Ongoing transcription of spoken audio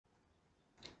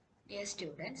Dear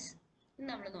students,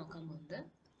 നമ്മൾ നോക്കാൻ പോകുന്നത്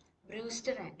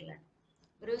ബ്രൂസ്റ്റർ ആംഗിൾ ആണ്.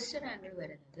 ബ്രൂസ്റ്റർ ആംഗിൾ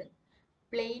വരുന്നത്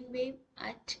plane wave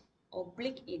at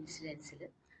oblique ഇൻസിഡൻസിൽ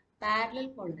parallel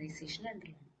polarisation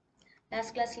ഉണ്ടല്ലാണ്.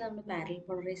 Last ക്ലാസ്സിൽ നമ്മൾ പാരലൽ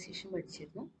പോളറൈസേഷൻ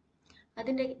പഠിച്ചിരുന്നു.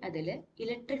 അതിൽ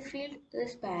electric field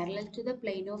is parallel to the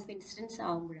plain of incidence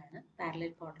ആകുമ്പോഴാണ്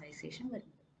പാരലൽ പോളറൈസേഷൻ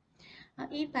വരുന്നത്.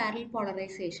 ഈ പാരലൽ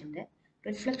പോളറൈസേഷൻ്റെ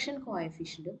റിഫ്ലക്ഷൻ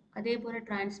കോഎഫിഷ്യൻറ്റും അതേപോലെ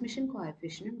ട്രാൻസ്മിഷൻ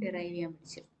കോഎഫിഷ്യൻറ്റും ഡിറൈവ് ചെയ്യാൻ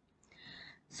പഠിച്ചിരുന്നു.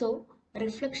 So,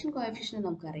 reflection coefficient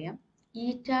നമുക്കറിയാം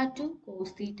eta2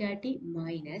 cos theta t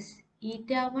minus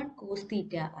eta1 cos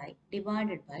theta i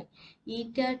divided by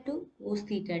eta2 cos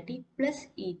theta t plus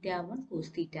eta1 cos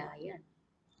theta i ആണ്.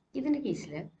 ഇതിൻ്റെ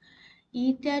കേസിൽ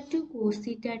eta2 cos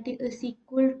theta t is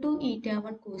equal to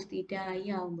eta1 cos theta i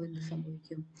ആകുമ്പോൾ എന്ത്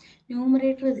സംഭവിക്കും?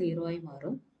 Numerator 0 ആയി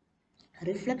മാറും,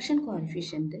 reflection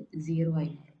coefficient 0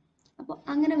 ആയി മാറും. അപ്പോൾ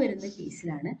അങ്ങനെ വരുന്ന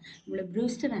കേസിലാണ് നമ്മൾ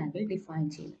ബ്രൂസ്റ്റർ ആംഗിൾ ഡിഫൈൻ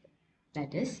ചെയ്യുന്നത്.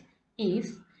 That is, if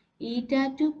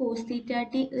eta2 cos theta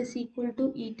t is equal to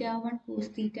eta1 cos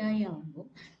theta i ആകുമ്പോൾ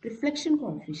റിഫ്ലക്ഷൻ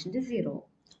കോഎഫിഷ്യൻറ്റ് 0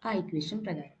 ആ ഇക്വേഷൻ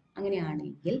പ്രകാരം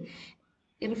അങ്ങനെയാണെങ്കിൽ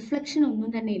റിഫ്ലക്ഷൻ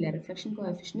ഒന്നും തന്നെ ഇല്ല, റിഫ്ലക്ഷൻ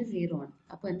കോഎഫിഷ്യൻറ്റ് 0 ആണ്.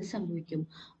 അപ്പോൾ എന്ത് സംഭവിക്കും?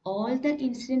 All the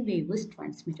incident wave is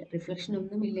transmitted. Reflection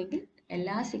ഒന്നും ഇല്ലെങ്കിൽ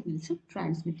എല്ലാ സിഗ്നൽസും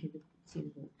ട്രാൻസ്മിറ്റ്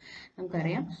ചെയ്തു പോകും.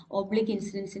 നമുക്കറിയാം ഒബ്ലിക്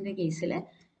ഇൻസിഡൻസിൻ്റെ കേസിൽ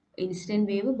ഇൻസിഡൻറ്റ്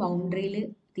വേവ് ബൗണ്ടറിയിൽ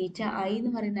തീറ്റ ഐ എന്ന്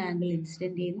പറയുന്ന ആംഗിൾ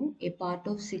ഇൻസിഡൻറ്റ് ചെയ്യുന്നു. A part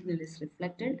of signal is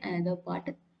reflected, another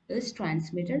part is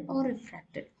transmitted or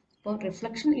refracted. അപ്പോൾ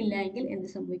റിഫ്ലക്ഷൻ ഇല്ല എങ്കിൽ എന്ത്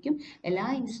സംഭവിക്കും? എല്ലാ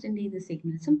ഇൻസിഡൻറ്റ് ചെയ്യുന്ന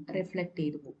സിഗ്നൽസും റിഫ്ലക്റ്റ്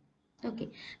ചെയ്തു പോകും. Okay,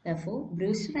 therefore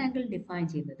Brewster angle define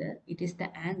ചെയ്യുന്നത് it is the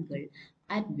angle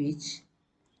at which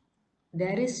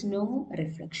there is no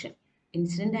reflection.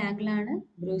 Incident ആംഗിളാണ്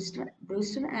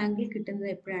Brewster angle കിട്ടുന്നത്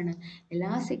എപ്പോഴാണ്?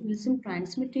 എല്ലാ സിഗ്നൽസും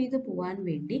ട്രാൻസ്മിറ്റ് ചെയ്ത് പോകാൻ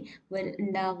വേണ്ടി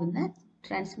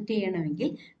ട്രാൻസ്മിറ്റ് ചെയ്യണമെങ്കിൽ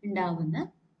ഉണ്ടാവുന്ന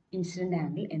incident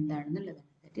angle എന്താണെന്നുള്ളതാണ്.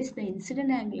 That is the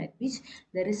incident angle at which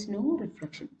there is no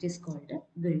reflection. It is called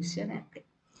Brewster angle.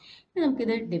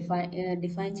 നമുക്കിത്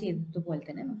define ചെയ്തതുപോലെ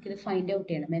തന്നെ നമുക്കിത് ഫൈൻഡ് ഔട്ട്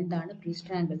ചെയ്യണം, എന്താണ്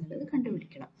ബ്രൂസ്റ്റർ ആംഗിൾ എന്നുള്ളത്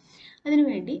കണ്ടുപിടിക്കണം.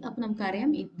 അതിനുവേണ്ടി അപ്പോൾ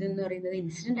നമുക്കറിയാം ഇതെന്ന് പറയുന്നത്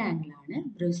ഇൻസിഡൻറ്റ് ആംഗിളാണ്.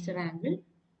 ബ്രൂസ്റ്റർ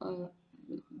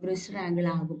ആംഗിൾ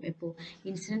ആകും എപ്പോൾ?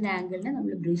 ഇൻസിഡൻറ്റ് ആംഗിളിനെ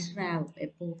നമ്മൾ ബ്രൂസ്റ്റർ ആകും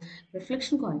എപ്പോൾ?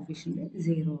 റിഫ്ലക്ഷൻ കോഎഫിഷ്യൻറ്റ്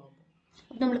 0 ആകും.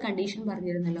 അപ്പോൾ നമ്മൾ കണ്ടീഷൻ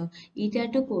പറഞ്ഞിരുന്നല്ലോ,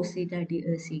 eta2 cos theta t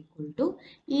is equal to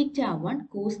eta1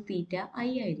 cos theta i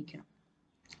ആയിരിക്കണം.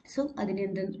 സോ അതിനെ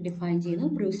എന്ത് ഡിഫൈൻ ചെയ്യുന്നു?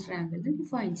 ബ്രൂസ്റ്റർ ആംഗിളിന്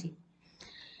ഡിഫൈൻ ചെയ്യും.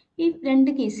 ഈ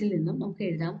രണ്ട് കേസിൽ നിന്നും നമുക്ക്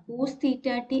എഴുതാം cos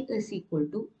theta t is equal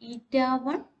to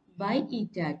eta1 by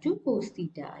eta2 cos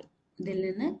theta i. ഇതിൽ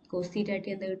നിന്ന് cos theta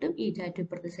t എന്താ കിട്ടും? eta2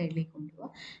 ഇപ്പുറത്തെ സൈഡിലേക്ക്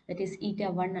കൊണ്ടുപോകാം. ദാറ്റ് ഈസ്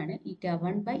eta1 ആണ്,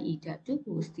 eta1 by eta2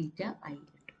 cos theta i.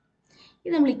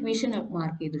 ഇത് നമ്മൾ ഇക്വേഷൻ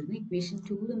മാർക്ക് ചെയ്തിരുന്നു, ഇക്വേഷൻ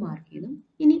 2 മാർക്ക് ചെയ്തു.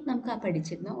 ഇനി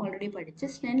നമുക്ക് ഓൾറെഡി പഠിച്ച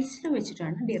സ്നെൽസിൽ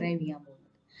വെച്ചിട്ടാണ് ഡിറൈവ് ചെയ്യാൻ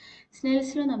പോകുന്നത്.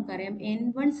 സ്നെൽസിൽ നമുക്കറിയാം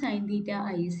n1 sin theta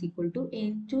i is equal to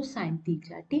n2 sin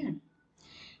theta t ആണ്.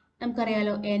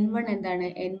 നമുക്കറിയാലോ n1 എന്താണ്?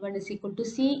 n1 is equal to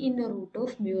c into root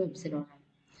of mu epsilon ആണ്.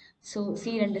 സോ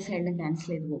c രണ്ട് സൈഡിലും ക്യാൻസൽ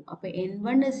ചെയ്ത് പോകും. അപ്പോൾ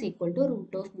n1 is equal to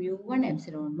root of mu1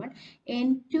 epsilon 1,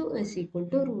 n2 is equal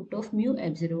to root of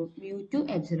mu2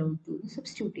 epsilon 2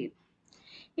 substitute ചെയ്തു.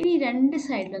 ഇനി രണ്ട്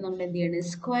സൈഡിലും നമ്മൾ എന്ത് ചെയ്യണം?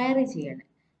 സ്ക്വയർ ചെയ്യണം.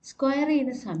 സ്ക്വയർ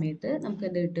ചെയ്യുന്ന സമയത്ത് നമുക്ക്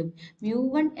എന്ത് കിട്ടും?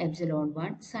 mu1 epsilon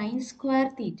 1 sin square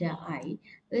theta i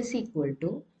is equal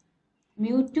to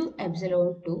mu2 epsilon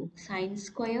 2 sin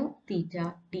square theta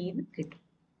t എന്ന് കിട്ടും.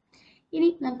 ഇനി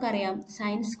നമുക്കറിയാം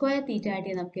sin square theta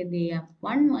t നമുക്ക് എന്ത് ചെയ്യാം?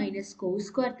 1 minus cos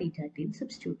square theta t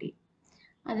substitute ചെയ്യും.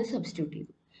 അത് സബ്സ്റ്റിറ്റ്യൂട്ട്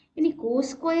ചെയ്തു. ഇനി cos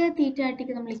square theta t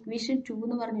ക്ക് നമ്മൾ ഇക്വേഷൻ 2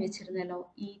 എന്ന് പറഞ്ഞു വെച്ചിരുന്നല്ലോ,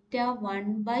 eta1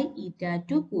 by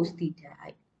eta2 cos theta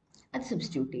i. അത്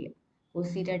സബ്സ്റ്റിറ്റ്യൂട്ട് ചെയ്യാം. cos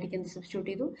theta t ക്ക് എന്ത് സബ്സ്റ്റിറ്റ്യൂട്ട്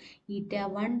ചെയ്തു?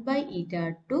 eta1 by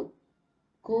eta2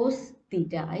 cos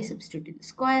theta i substitute ചെയ്തു.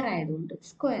 സ്ക്വയർ ആയതുകൊണ്ട്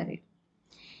സ്ക്വയർ ചെയ്തു.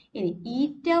 ഇനി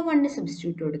eta1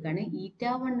 സബ്സ്റ്റിറ്റ്യൂട്ട് കൊടുക്കുകയാണ്.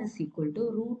 eta1 is equal to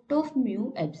root of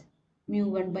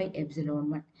mu1 by epsilon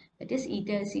 1. That is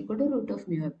eta is equal to root of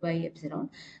mu by epsilon.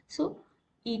 So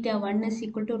eta1 is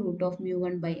equal to root of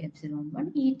mu1 by epsilon 1.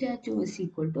 eta2 is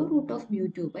equal to root of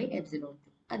mu2 by epsilon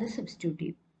 2. അത് substitute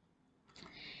ചെയ്തു.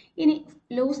 ഇനി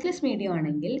lossless medium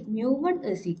ആണെങ്കിൽ mu1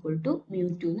 is equal to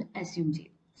mu2 എന്ന് assume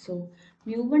ചെയ്യും. So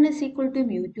mu1 is equal to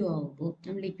mu2 ആകുമ്പോൾ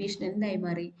നമ്മുടെ equation എന്തായി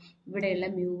മാറി? ഇവിടെയുള്ള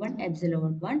mu1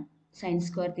 epsilon 1 sin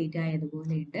square theta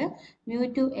ആയതുപോലെ ഉണ്ട്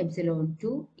mu2 epsilon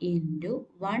 2 into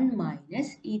 1 minus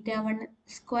eta1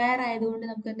 square ആയതുകൊണ്ട്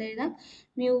നമുക്ക് എന്താ എഴുതാം?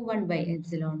 mu1 by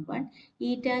epsilon 1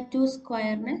 eta2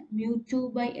 സ്ക്വയറിന് mu2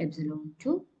 by epsilon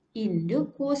 2 into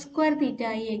cos square theta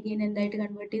i again എന്തായിട്ട്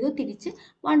കൺവേർട്ട് ചെയ്തു? തിരിച്ച്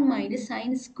 1 minus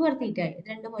sin square theta i.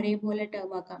 രണ്ടും ഒരേപോലെ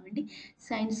ടേം ആക്കാൻ വേണ്ടി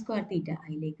sin square theta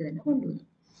i ലേക്ക് തന്നെ കൊണ്ടുവന്നു.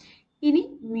 ഇനി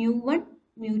mu1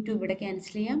 mu2 ഇവിടെ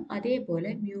ക്യാൻസൽ ചെയ്യാം, അതേപോലെ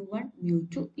mu1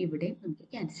 mu2 ഇവിടെ നമുക്ക്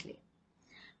ക്യാൻസൽ ചെയ്യാം.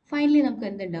 ഫൈനലി നമുക്ക്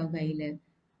എന്തുണ്ടാവും കയ്യിൽ?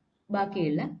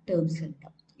 ബാക്കിയുള്ള ടേംസ്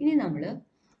ഉണ്ടാവും. ഇനി നമ്മൾ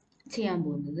ചെയ്യാൻ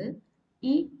പോകുന്നത്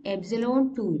ഈ എപ്സിലോൺ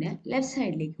 2നെ ലെഫ്റ്റ്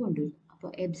സൈഡിലേക്ക് കൊണ്ടുവരും.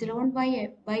 അപ്പോൾ epsilon by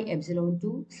epsilon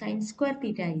 2 sine square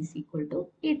theta is equal to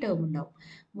ഈ ടേം ഉണ്ടാവും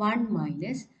 1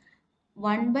 minus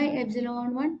 1 by epsilon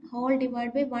 1 whole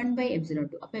divide by 1 by epsilon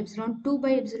 2. അപ്പോൾ epsilon 2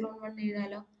 by epsilon 1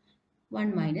 എഴുതാലോ,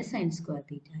 1 minus sine square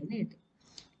theta എന്ന് എഴുതി.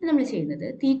 നമ്മൾ ചെയ്യുന്നത്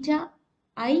തീറ്റ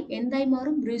ഐ എന്തായി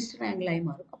മാറും? ബ്രൂസ്റ്റർ ആംഗിളായി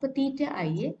മാറും. അപ്പോൾ തീറ്റ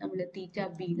ഐയെ നമ്മൾ തീറ്റ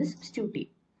ബി എന്ന് സബ്സ്റ്റിറ്റ്യൂട്ട്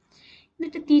ചെയ്യും.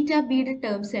 എന്നിട്ട് തീറ്റ ബിയുടെ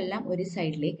ടേംസ് എല്ലാം ഒരു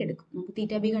സൈഡിലേക്ക് എടുക്കും. നമുക്ക്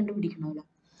തീറ്റ B കണ്ടുപിടിക്കണമല്ലോ.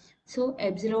 So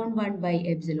epsilon 1 by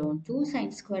epsilon 2 sine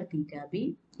square theta B.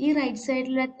 ഈ റൈറ്റ്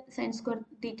സൈഡിലെ സൈൻ സ്ക്വയർ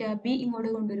തീറ്റ ബി ഇങ്ങോട്ട്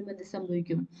കൊണ്ടുവരുമ്പോൾ എന്ത്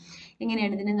സംഭവിക്കും?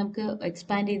 എങ്ങനെയാണ് ഇതിനെ നമുക്ക്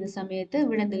എക്സ്പാൻഡ് ചെയ്യുന്ന സമയത്ത്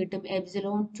ഇവിടെ എന്ത് കിട്ടും?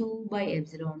 Epsilon 2 by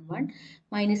epsilon 1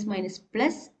 minus minus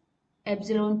plus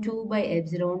epsilon 2 by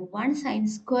epsilon 1 sine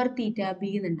square theta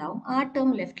B എന്നുണ്ടാവും. ആ ടേം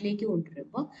ലെഫ്റ്റിലേക്ക്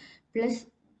കൊണ്ടുവരുമ്പോൾ പ്ലസ്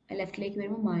ലെഫ്റ്റിലേക്ക്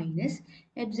വരുമ്പോൾ minus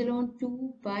epsilon 2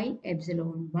 by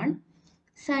epsilon 1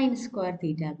 sine square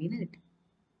theta B എന്ന് കിട്ടും.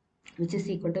 വിച്ച് ഇസ്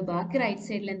ഈക്വൽ ടു ബാക്കി റൈറ്റ്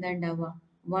സൈഡിൽ എന്താ ഉണ്ടാവുക?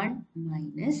 1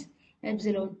 മൈനസ്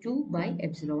എപ്സിലോൺ 2 ബൈ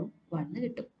എപ്സിലോൺ 1 എന്ന്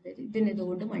കിട്ടും. അതായത്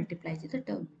ഇതുകൊണ്ട് മൾട്ടിപ്ലൈ ചെയ്ത്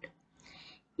ടേം കിട്ടും.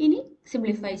 ഇനി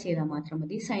സിംപ്ലിഫൈ ചെയ്താൽ മാത്രം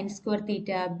മതി. സൈൻ സ്ക്വയർ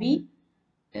തീറ്റ ബി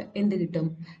എന്ത് കിട്ടും?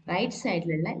 റൈറ്റ്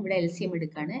സൈഡിലുള്ള ഇവിടെ LCM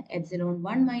എടുക്കാണ്. Epsilon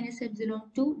 1 minus epsilon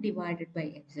 2 divided by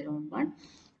epsilon 1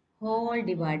 whole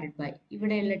divided by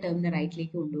ഇവിടെയുള്ള ടേമിനെ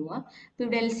റൈറ്റിലേക്ക് കൊണ്ടുപോകാം. അപ്പോൾ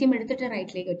ഇവിടെ LCM എടുത്തിട്ട്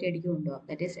റൈറ്റിലേക്ക് ഒറ്റയടിക്ക് കൊണ്ടുപോകാം.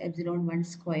 That is epsilon 1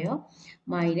 square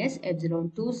minus epsilon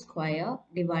 2 square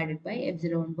divided by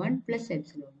epsilon 1 plus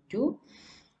epsilon 2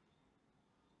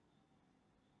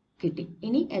 കിട്ടി.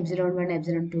 ഇനി എപ്സിലോൺ 1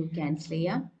 എപ്സിലോൺ 2 ക്യാൻസൽ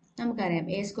ചെയ്യാം. നമുക്കറിയാം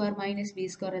A square minus B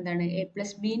square എന്താണ്? A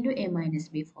plus B into A minus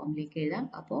B ഫോമിലേക്ക് എഴുതാം.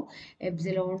 അപ്പോൾ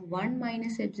എപ്സിലോൺ 1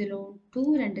 മൈനസ് എപ്സിലോൺ 2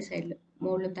 രണ്ട് സൈഡിൽ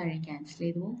മുകളിലും താഴെ ക്യാൻസൽ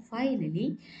ചെയ്തു പോകും. Finally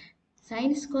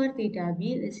sin square theta b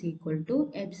is equal to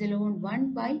epsilon 1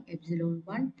 by epsilon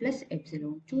 1 plus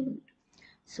epsilon 2.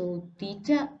 So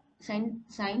theta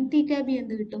sin theta b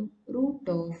എന്ത് കിട്ടും? root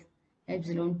of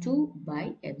epsilon 2 by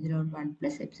epsilon 1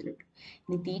 plus epsilon 2.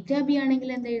 ഇനി theta b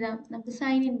ആണെങ്കിൽ എന്ത് എഴുതാം? നമുക്ക്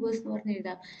sin inverse എന്ന് പറഞ്ഞ്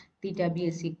എഴുതാം. theta b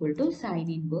is equal to sin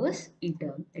inverse ഈ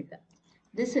ടേം എഴുതാം.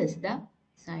 This is the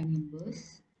sin inverse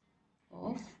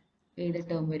of ഏത്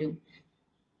ടേം വരും?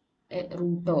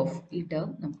 root of ഈ ടേം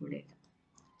നമുക്ക് ഇവിടെ എഴുതാം.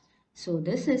 So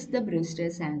this is the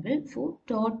Brewster's angle for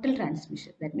total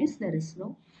transmission. That means there is no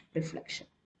reflection.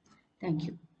 Thank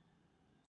you.